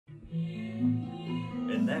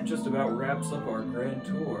that just about wraps up our grand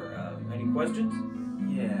tour. Any questions?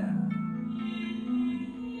 Yeah.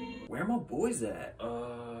 Where are my boys at?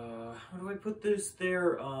 How do I put this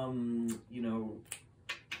there? You know...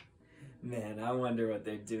 Man, I wonder what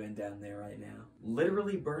they're doing down there right now.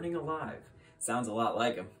 Literally burning alive. Sounds a lot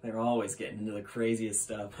like them. They're always getting into the craziest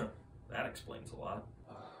stuff. That explains a lot.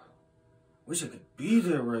 Wish I could be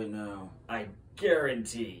there right now. I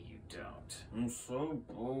guarantee you don't. I'm so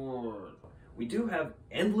bored. We do have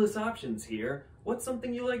endless options here. What's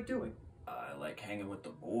something you like doing? I like hanging with the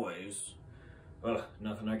boys. Ugh,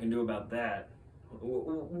 nothing I can do about that.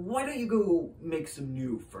 Why don't you go make some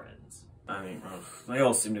new friends? I mean, they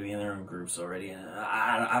all seem to be in their own groups already, and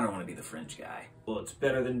I don't want to be the fringe guy. Well, it's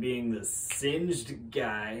better than being the singed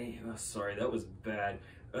guy. Oh, sorry, that was bad.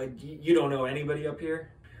 You don't know anybody up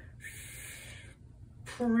here?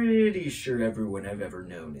 Pretty sure everyone I've ever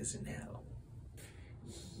known is in hell.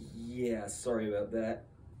 Yeah, sorry about that.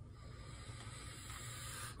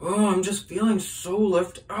 Oh, I'm just feeling so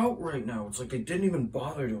left out right now. It's like they didn't even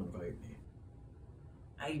bother to invite me.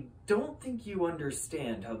 I don't think you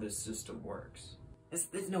understand how this system works.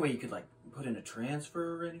 There's no way you could, like, put in a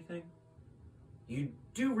transfer or anything? You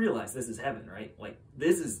do realize this is heaven, right? Like,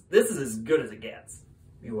 this is as good as it gets.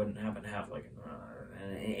 You wouldn't happen to have, like,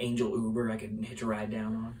 an angel Uber I could hitch a ride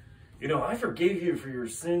down on? You know, I forgave you for your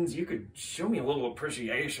sins. You could show me a little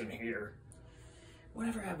appreciation here.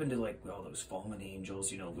 Whatever happened to, like, all those fallen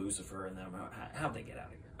angels, you know, Lucifer and them? How'd they get out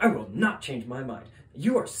of here? I will not change my mind.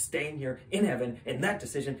 You are staying here in heaven, and that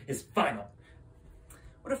decision is final.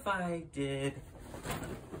 What if I did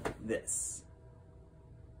this?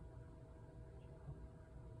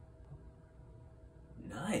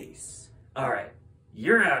 Nice. All right,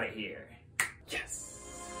 you're out of here.